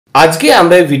आज के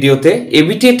আমরা এই ভিডিওতে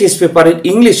ABTA টেস্ট পেপারের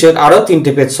ইংলিশের আরো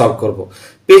তিনটে পেজ সলভ করব।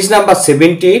 পেজ নাম্বার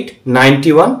 78,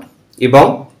 91 এবং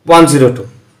 102।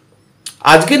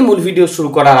 আজকের মূল ভিডিও শুরু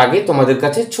করার আগে তোমাদের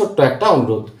কাছে ছোট্ট একটা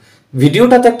অনুরোধ,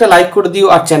 ভিডিওটাতে একটা লাইক করে দিও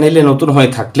আর চ্যানেলে নতুন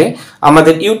হয়ে থাকলে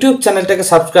আমাদের ইউটিউব চ্যানেলটাকে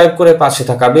সাবস্ক্রাইব করে পাশে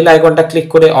থাকা বেল আইকনটা ক্লিক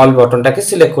করে অল বাটনটাকে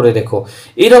সিলেক্ট করে রেখো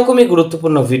এই রকমই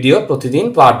গুরুত্বপূর্ণ ভিডিও প্রতিদিন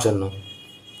পাওয়ার জন্য।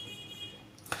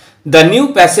 The new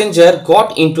passenger got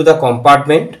into the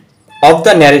compartment of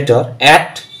the narrator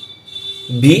at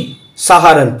B.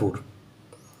 Saharanpur.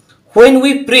 When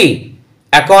we pray,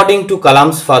 according to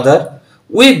Kalam's father,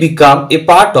 we become a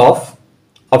part of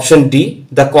option D,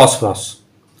 the cosmos.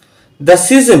 The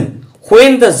season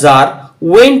when the Tsar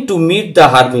went to meet the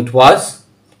hermit was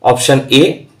option A,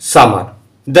 summer.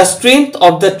 The strength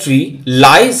of the tree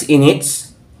lies in its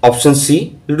option C,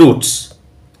 roots.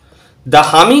 The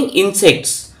humming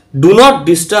insects do not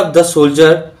disturb the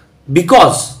soldier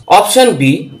because option B,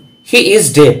 he is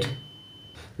dead.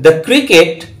 The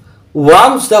cricket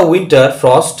warms the winter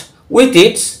frost with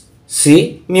its C,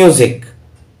 music.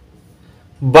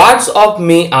 Birds of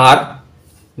May are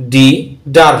D,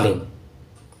 darling.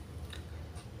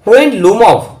 When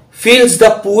Lumov feels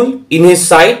the pull in his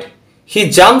side, he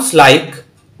jumps like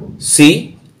C,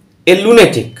 a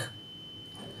lunatic.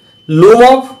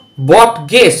 Lumov bought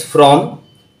gas from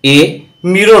A,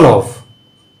 Mironov.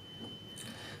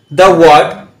 The word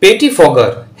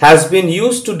pettifogger has been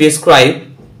used to describe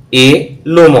A,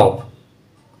 Lomov.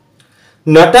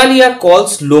 Natalia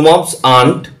calls Lomov's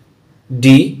aunt D,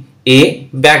 a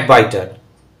backbiter.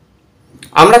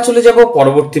 আমরা চলে যাব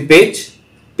পরবর্তী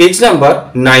page number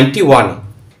 91।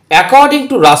 According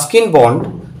to Ruskin Bond,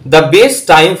 the best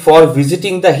time for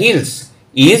visiting the hills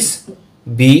is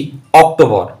B,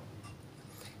 October.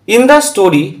 In the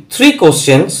story, 3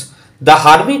 questions. The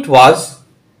hermit was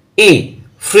A,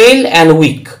 frail and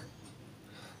weak.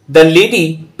 The lady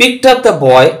picked up the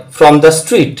boy from the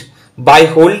street by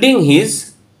holding his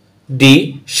D,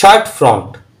 shirt front.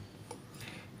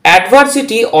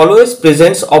 Adversity always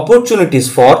presents opportunities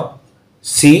for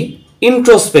C,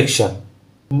 introspection.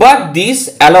 But this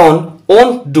alone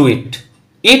won't do it.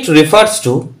 It refers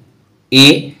to A,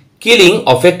 killing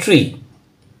of a tree.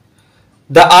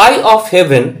 The eye of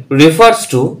heaven refers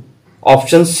to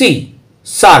option C,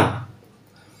 sun.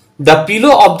 The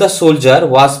pillow of the soldier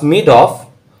was made of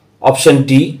option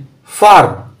D, fern.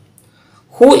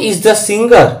 Who is the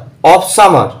singer of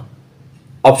summer?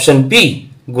 Option B,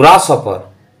 grasshopper.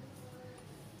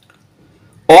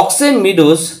 Oxen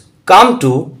meadows come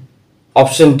to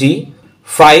option D,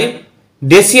 5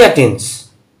 deciatins.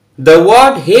 The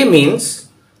word hay means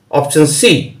option C,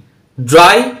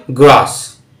 dry grass.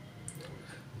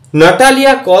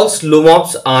 Natalia calls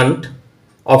Lomov's aunt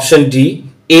option D,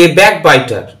 a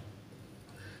backbiter.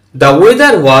 The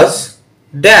weather was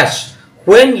dash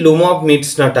when Lomov meets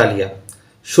Natalia.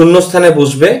 শূন্যস্থানে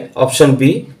বসবে option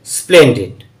B,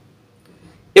 splendid.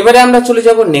 এবারে আমরা চলে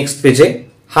যাব next পেজে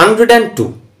 102।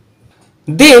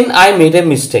 Then I made a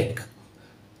mistake.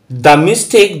 The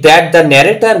mistake that the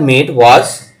narrator made was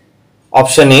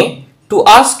option A, to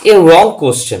ask a wrong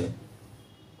question.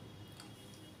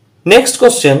 Next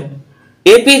question,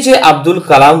 APJ Abdul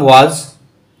Kalam was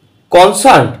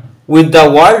concerned with the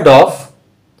world of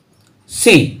C,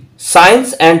 science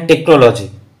and technology.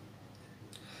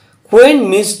 When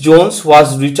Miss Jones was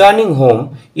returning home,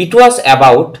 it was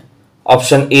about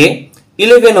option A,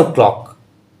 11 o'clock.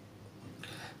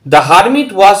 The hermit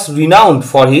was renowned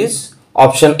for his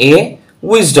option A,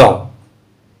 wisdom.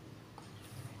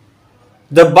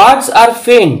 The birds are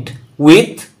faint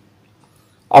with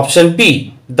option B,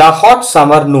 the hot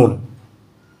summer noon.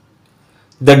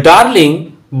 The darling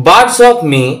birds of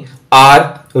May are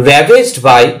ravaged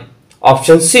by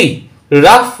option C,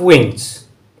 rough winds.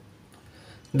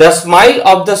 The smile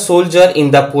of the soldier in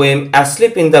the poem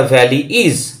Asleep in the Valley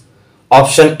is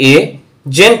option A,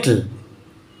 gentle.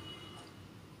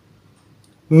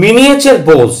 Miniature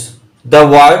bows. The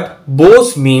word bows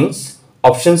means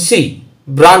option C,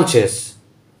 branches.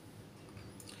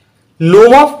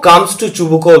 Lomov comes to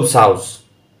Chubukov's house.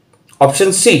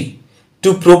 Option C, to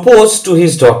propose to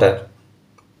his daughter.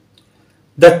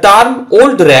 The term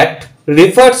old rat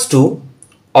refers to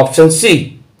option C,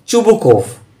 Chubukov.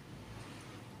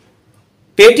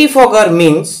 Pettifogger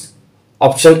means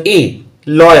option A,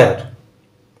 lawyer.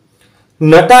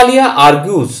 Natalia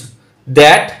argues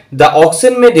that the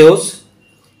oxen meadows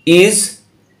is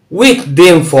with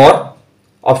them for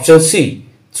option C,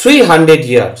 300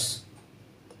 years.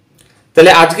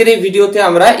 তাহলে আজকের এই ভিডিওতে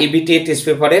আমরা ABTA test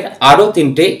পেপারের আরো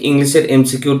তিনটে ইংলিশের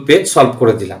এমসিকিউর পেজ সলভ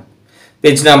করে দিলাম।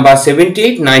 পেজ নাম্বার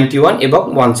 78, 91 এবং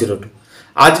 102।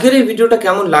 আজকের এই ভিডিওটা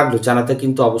কেমন লাগলো জানাতে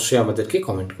কিন্তু অবশ্যই আমাদেরকে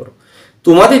কমেন্ট করো।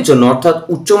 তোমাদের জন্য অর্থাৎ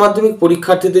উচ্চ মাধ্যমিক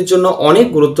পরীক্ষার্থীদের জন্য অনেক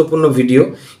গুরুত্বপূর্ণ ভিডিও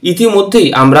ইতিমধ্যেই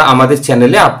আমরা আমাদের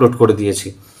চ্যানেলে আপলোড করে দিয়েছি।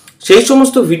 সেই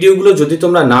সমস্ত ভিডিওগুলো যদি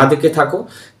তোমরা না দেখে থাকো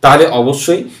তাহলে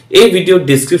অবশ্যই এই ভিডিওর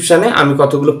ডেসক্রিপশানে আমি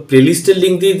কতগুলো প্লেলিস্টের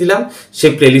লিঙ্ক দিয়ে দিলাম,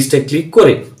 সেই প্লেলিস্টে ক্লিক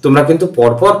করে তোমরা কিন্তু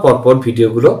পরপর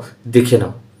ভিডিওগুলো দেখে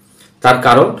নাও। তার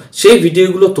কারণ সেই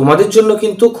ভিডিওগুলো তোমাদের জন্য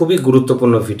কিন্তু খুবই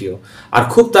গুরুত্বপূর্ণ ভিডিও, আর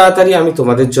খুব তাড়াতাড়ি আমি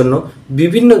তোমাদের জন্য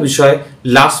বিভিন্ন বিষয়ে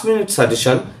লাস্ট মিনিট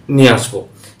সাজেশন নিয়ে আসবো।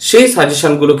 সেই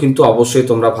সাজেশনগুলো কিন্তু অবশ্যই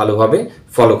তোমরা ভালোভাবে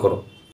ফলো করো।